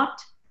are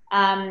not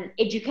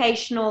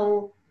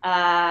educational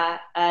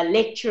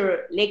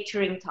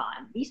lecturing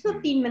time. These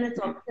 15 minutes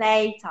are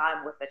play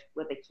time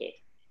with a kid.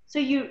 So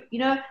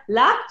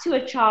love to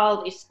a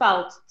child is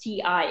spelled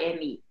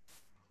Time.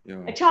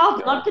 A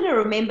child's not going to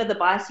remember the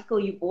bicycle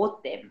you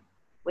bought them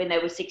when they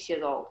were 6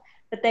 years old,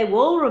 but they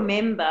will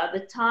remember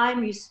the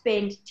time you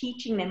spent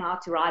teaching them how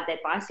to ride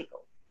that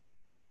bicycle.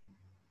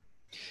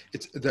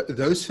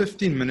 Those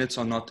 15 minutes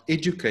are not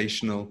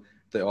educational,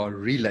 they are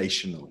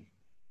relational.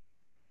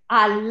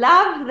 I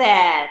love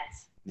that.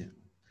 Yeah.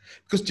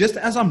 Because just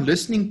as I'm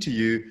listening to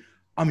you,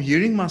 I'm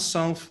hearing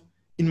myself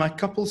in my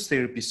couples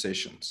therapy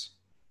sessions.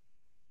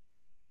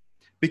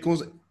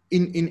 Because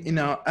in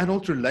our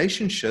adult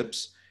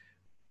relationships,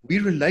 we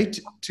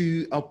relate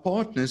to our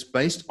partners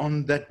based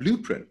on that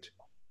blueprint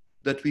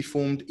that we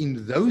formed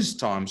in those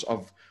times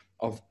of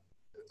of,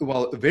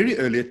 well, very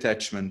early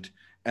attachment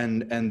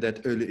and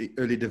that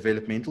early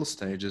developmental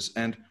stages.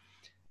 And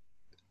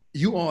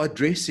you are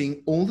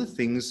addressing all the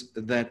things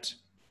that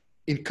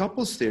in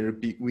couples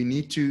therapy we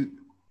need to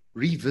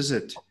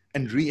revisit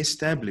and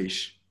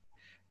reestablish.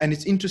 And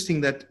it's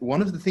interesting that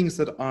one of the things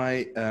that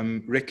I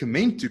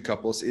recommend to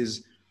couples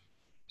is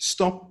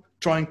stop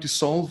trying to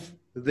solve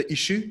the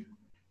issue,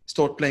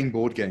 start playing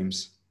board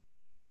games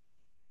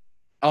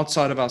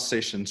outside of our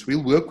sessions.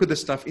 We'll work with the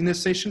stuff in the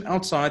session,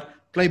 outside,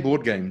 play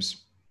board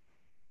games.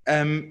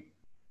 And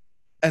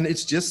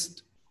it's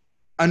just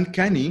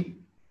uncanny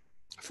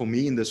for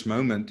me in this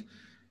moment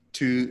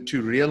to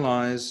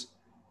realize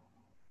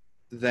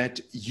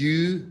that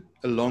you,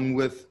 along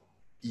with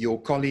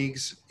your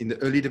colleagues in the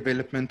early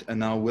development and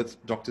now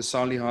with Dr.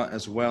 Saliha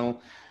as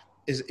well,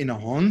 is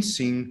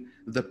enhancing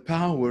the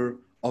power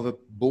of a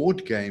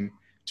board game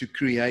to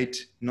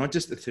create not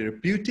just a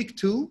therapeutic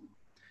tool,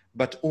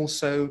 but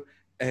also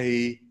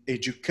a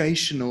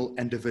educational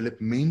and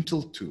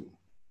developmental tool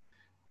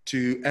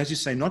to, as you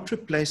say, not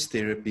replace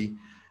therapy,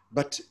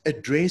 but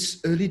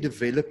address early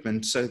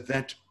development so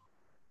that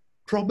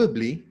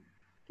probably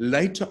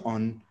later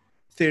on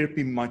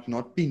therapy might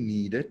not be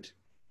needed,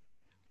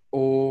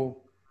 or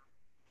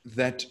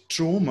that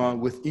trauma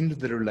within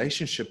the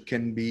relationship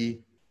can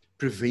be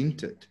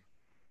prevented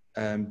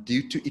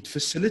due to it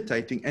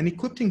facilitating and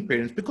equipping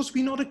parents, because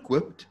we're not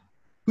equipped.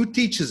 Who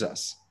teaches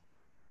us?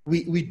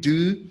 We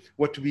do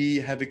what we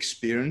have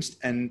experienced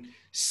and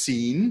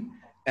seen,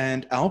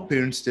 and our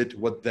parents did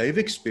what they've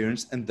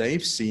experienced and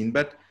they've seen.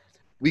 But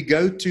we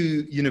go to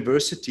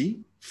university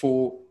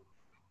for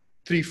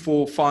 3,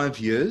 4, 5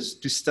 years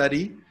to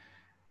study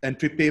and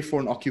prepare for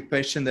an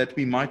occupation that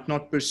we might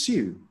not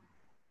pursue.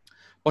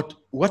 But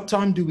what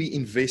time do we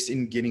invest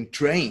in getting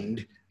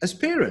trained as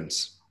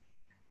parents?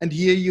 And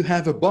here you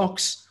have a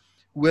box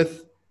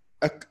with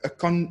a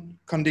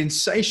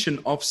condensation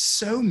of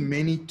so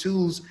many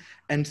tools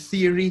and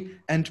theory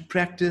and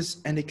practice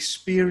and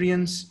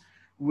experience,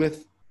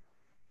 with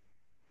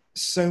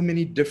so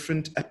many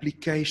different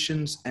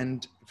applications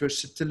and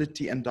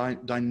versatility and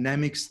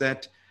dynamics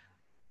that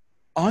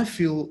I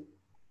feel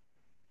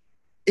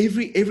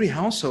every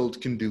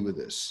household can do with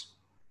this.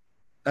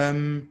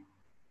 And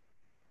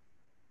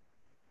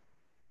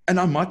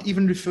I might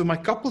even refer my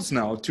couples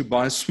now to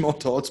buy a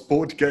Smart Hearts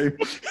board game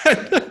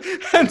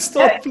and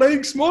start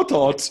playing Smart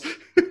Hearts.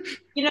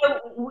 You know,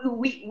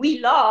 we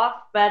laugh,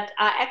 but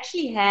I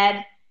actually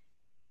had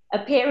a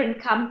parent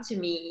come to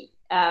me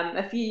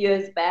a few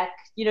years back,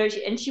 you know,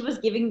 and she was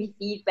giving me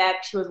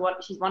feedback.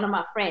 She's one of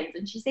my friends,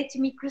 and she said to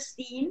me,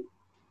 Christine,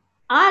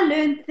 I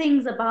learned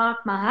things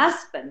about my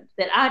husband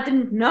that I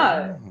didn't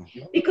know.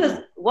 Because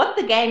what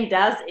the game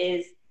does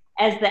is,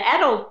 as the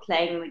adult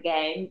playing the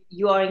game,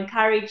 you are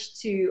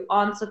encouraged to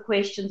answer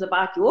questions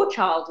about your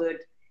childhood,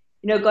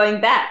 you know, going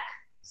back.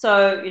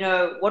 So, you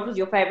know, what was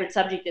your favorite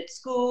subject at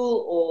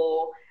school,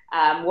 or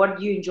what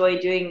do you enjoy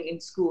doing in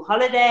school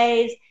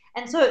holidays?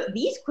 And so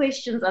these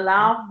questions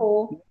allow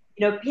for,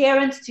 you know,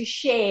 parents to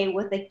share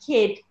with a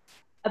kid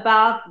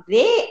about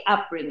their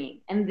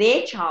upbringing and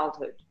their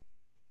childhood.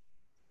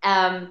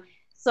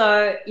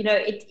 So, you know,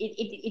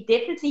 it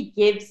definitely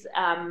gives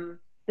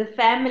the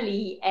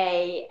family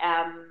a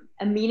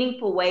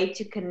meaningful way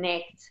to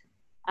connect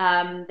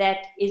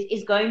that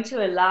is going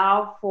to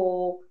allow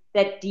for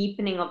that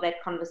deepening of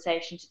that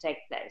conversation to take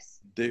place.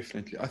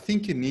 Definitely. I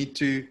think you need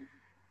to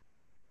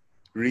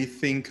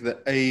rethink the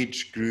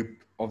age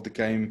group of the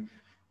game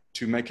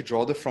to make it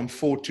rather from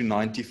 4 to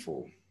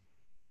 94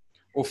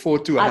 or 4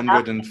 to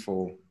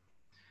 104.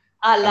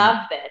 I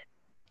love that.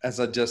 As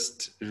I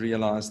just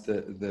realized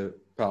the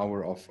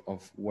power of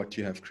what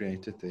you have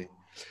created there.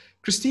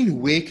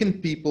 Christine, where can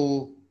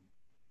people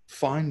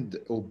find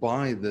or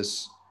buy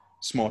this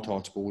Smart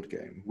Hearts board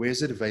game? Where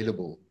is it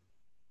available?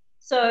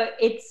 So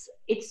it's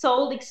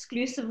sold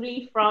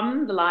exclusively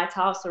from the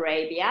Lighthouse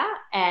Arabia.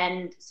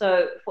 And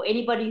so for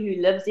anybody who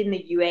lives in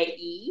the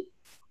UAE,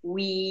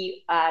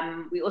 we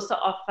also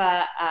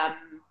offer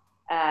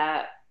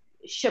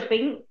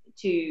shipping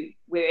to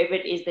wherever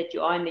it is that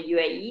you are in the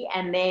UAE.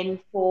 And then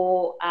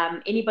for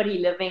anybody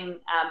living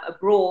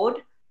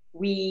abroad,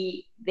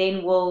 we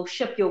then will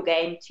ship your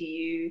game to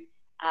you.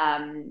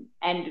 And,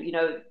 you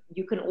know,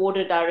 you can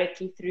order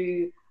directly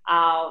through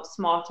our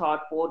Smart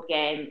Heart board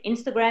game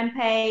Instagram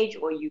page,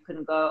 or you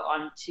can go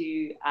on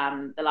to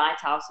the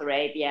Lighthouse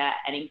Arabia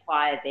and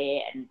inquire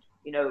there. And,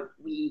 you know,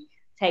 we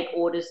take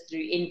orders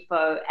through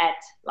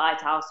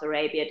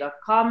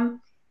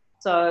info@lighthousearabia.com.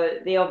 So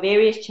there are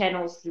various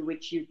channels through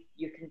which you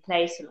can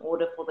place an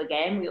order for the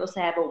game. We also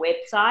have a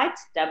website,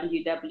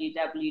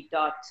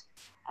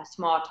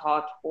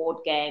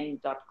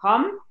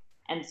 www.smartheartboardgame.com.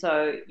 And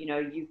so, you know,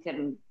 you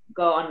can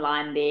go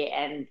online there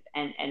and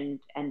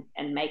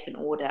make an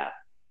order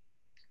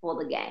for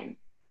the game.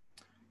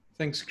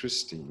 Thanks,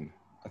 Christine.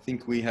 I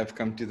think we have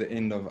come to the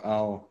end of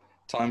our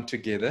time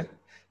together.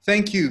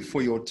 Thank you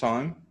for your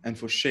time and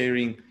for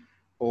sharing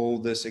all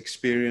this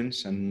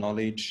experience and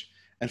knowledge,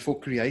 and for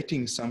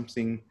creating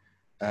something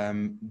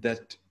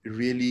that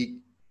really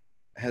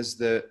has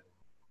the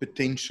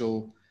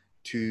potential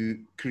to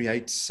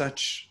create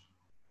such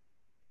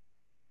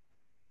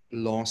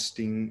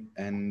lasting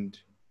and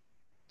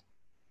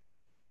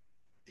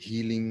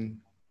healing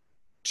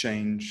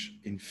change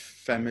in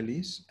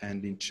families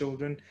and in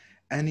children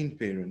and in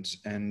parents.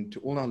 And to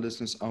all our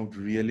listeners, I would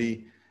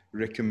really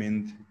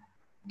recommend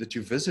that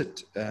you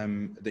visit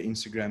the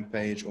Instagram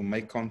page or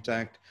make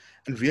contact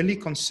and really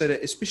consider,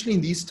 especially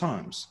in these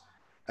times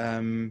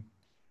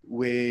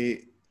where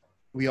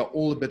we are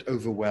all a bit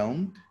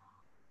overwhelmed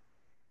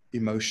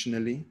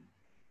emotionally,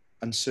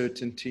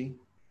 uncertainty,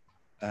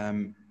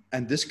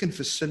 and this can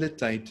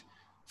facilitate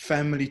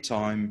family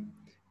time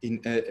in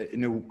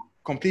a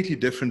completely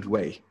different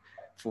way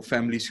for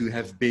families who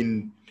have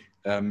been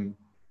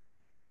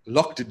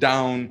locked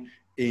down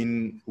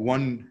in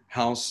one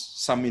house,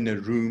 some in a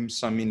room,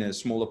 some in a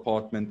small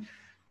apartment,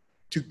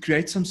 to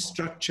create some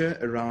structure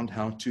around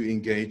how to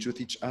engage with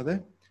each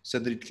other so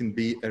that it can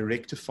be a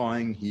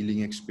rectifying,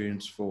 healing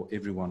experience for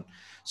everyone.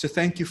 So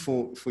thank you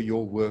for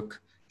your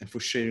work and for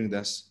sharing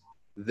this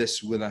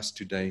with us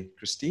today,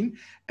 Christine.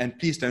 And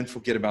please don't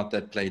forget about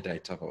that play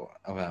date of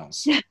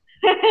ours.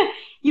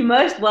 You're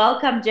most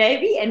welcome,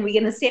 JB, and we're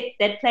going to set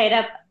that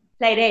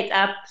play date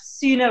up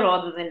sooner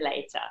rather than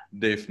later.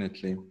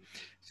 Definitely.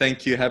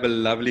 Thank you. Have a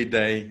lovely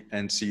day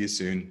and see you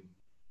soon.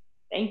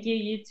 Thank you.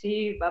 You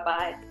too.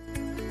 Bye-bye.